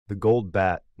The Gold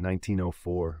Bat,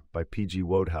 1904, by P.G.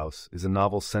 Wodehouse, is a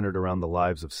novel centered around the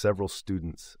lives of several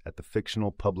students at the fictional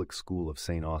public school of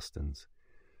St. Austin's.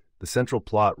 The central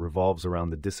plot revolves around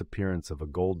the disappearance of a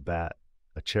gold bat,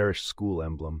 a cherished school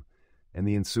emblem, and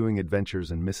the ensuing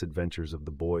adventures and misadventures of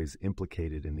the boys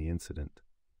implicated in the incident.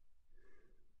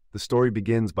 The story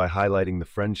begins by highlighting the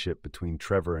friendship between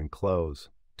Trevor and Close,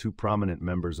 two prominent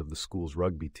members of the school's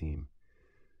rugby team.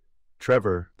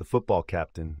 Trevor, the football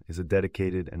captain, is a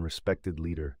dedicated and respected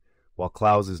leader, while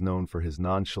Close is known for his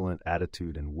nonchalant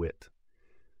attitude and wit.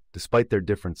 Despite their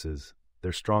differences,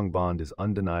 their strong bond is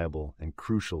undeniable and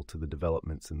crucial to the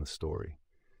developments in the story.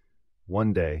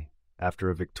 One day, after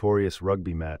a victorious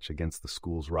rugby match against the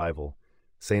school's rival,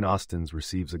 St. Austin's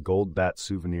receives a gold bat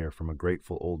souvenir from a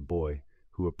grateful old boy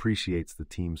who appreciates the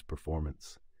team's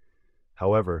performance.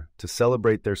 However, to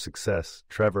celebrate their success,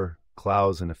 Trevor,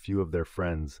 Close, and a few of their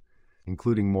friends,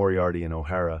 including Moriarty and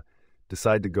O'Hara,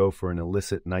 decide to go for an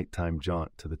illicit nighttime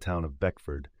jaunt to the town of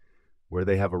Beckford, where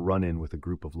they have a run-in with a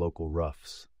group of local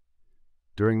roughs.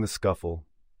 During the scuffle,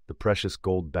 the precious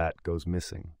gold bat goes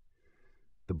missing.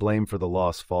 The blame for the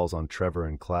loss falls on Trevor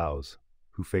and Close,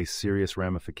 who face serious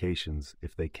ramifications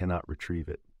if they cannot retrieve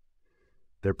it.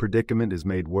 Their predicament is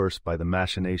made worse by the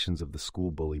machinations of the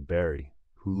school bully Barry,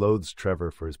 who loathes Trevor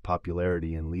for his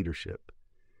popularity and leadership.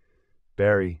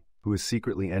 Barry, who is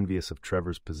secretly envious of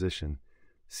Trevor's position,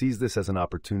 sees this as an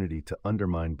opportunity to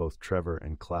undermine both Trevor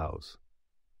and Close.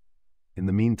 In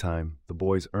the meantime, the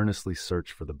boys earnestly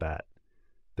search for the bat.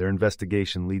 Their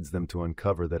investigation leads them to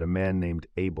uncover that a man named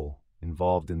Abel,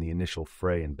 involved in the initial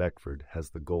fray in Beckford, has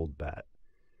the gold bat.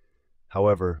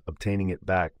 However, obtaining it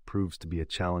back proves to be a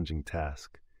challenging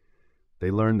task. They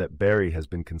learn that Barry has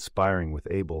been conspiring with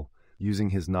Abel,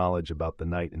 using his knowledge about the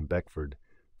night in Beckford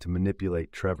to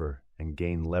manipulate Trevor and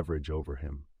gain leverage over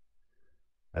him.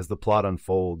 As the plot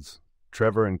unfolds,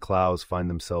 Trevor and Close find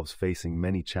themselves facing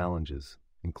many challenges,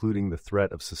 including the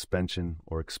threat of suspension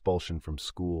or expulsion from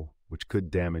school, which could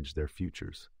damage their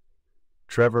futures.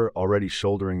 Trevor, already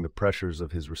shouldering the pressures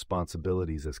of his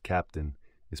responsibilities as captain,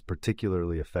 is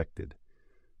particularly affected.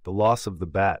 The loss of the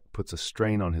bat puts a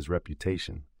strain on his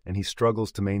reputation, and he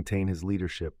struggles to maintain his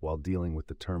leadership while dealing with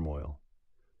the turmoil.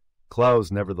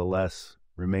 Close, nevertheless,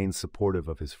 remains supportive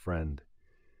of his friend.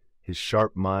 His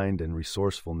sharp mind and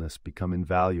resourcefulness become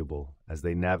invaluable as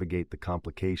they navigate the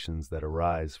complications that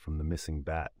arise from the missing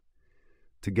bat.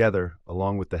 Together,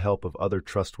 along with the help of other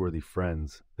trustworthy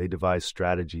friends, they devise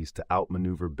strategies to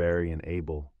outmaneuver Barry and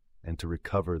Abel and to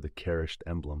recover the cherished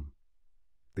emblem.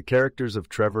 The characters of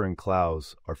Trevor and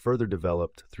Close are further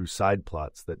developed through side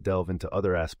plots that delve into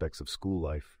other aspects of school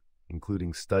life,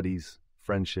 including studies,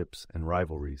 friendships, and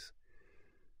rivalries.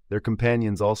 Their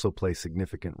companions also play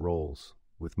significant roles,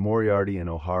 with Moriarty and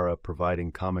O'Hara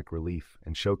providing comic relief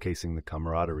and showcasing the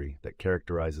camaraderie that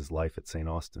characterizes life at St.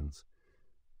 Austin's.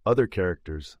 Other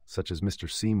characters, such as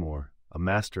Mr. Seymour, a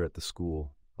master at the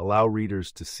school, allow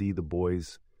readers to see the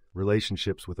boys'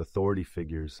 relationships with authority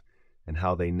figures and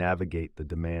how they navigate the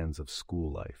demands of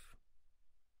school life.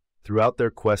 Throughout their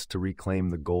quest to reclaim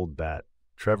the gold bat,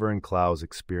 Trevor and Close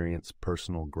experience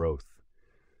personal growth.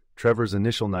 Trevor's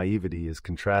initial naivety is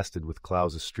contrasted with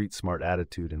Clouse's street-smart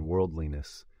attitude and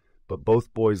worldliness, but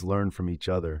both boys learn from each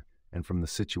other and from the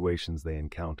situations they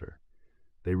encounter.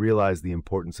 They realize the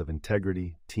importance of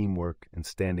integrity, teamwork, and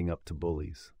standing up to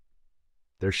bullies.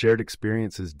 Their shared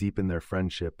experiences deepen their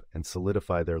friendship and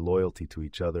solidify their loyalty to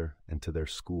each other and to their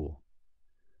school.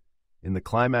 In the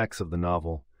climax of the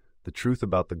novel, the truth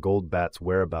about the gold bat's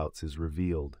whereabouts is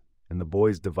revealed, and the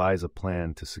boys devise a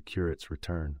plan to secure its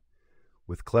return.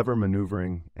 With clever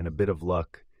maneuvering and a bit of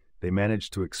luck, they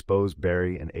manage to expose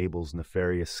Barry and Abel's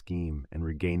nefarious scheme and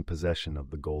regain possession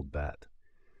of the gold bat.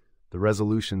 The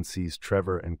resolution sees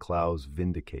Trevor and Close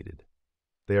vindicated.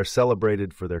 They are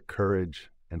celebrated for their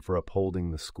courage and for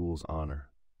upholding the school's honor.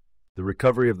 The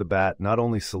recovery of the bat not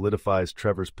only solidifies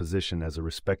Trevor's position as a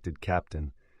respected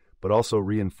captain, but also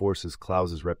reinforces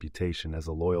Clouse's reputation as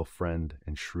a loyal friend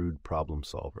and shrewd problem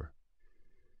solver.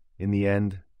 In the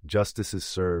end, justice is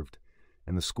served,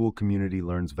 and the school community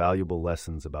learns valuable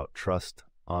lessons about trust,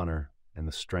 honor, and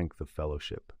the strength of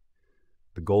fellowship.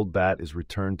 The gold bat is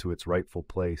returned to its rightful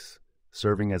place,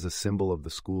 serving as a symbol of the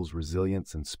school's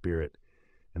resilience and spirit,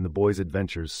 and the boys'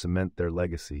 adventures cement their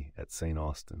legacy at St.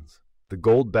 Austin's. The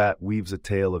gold bat weaves a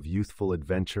tale of youthful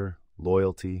adventure,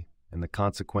 loyalty, and the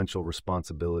consequential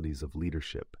responsibilities of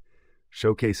leadership,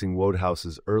 showcasing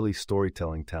Wodehouse's early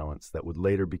storytelling talents that would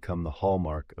later become the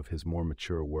hallmark of his more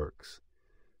mature works.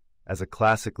 As a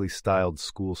classically styled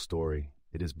school story,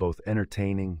 it is both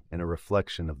entertaining and a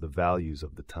reflection of the values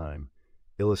of the time,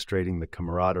 illustrating the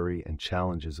camaraderie and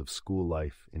challenges of school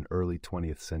life in early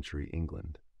 20th century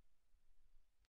England.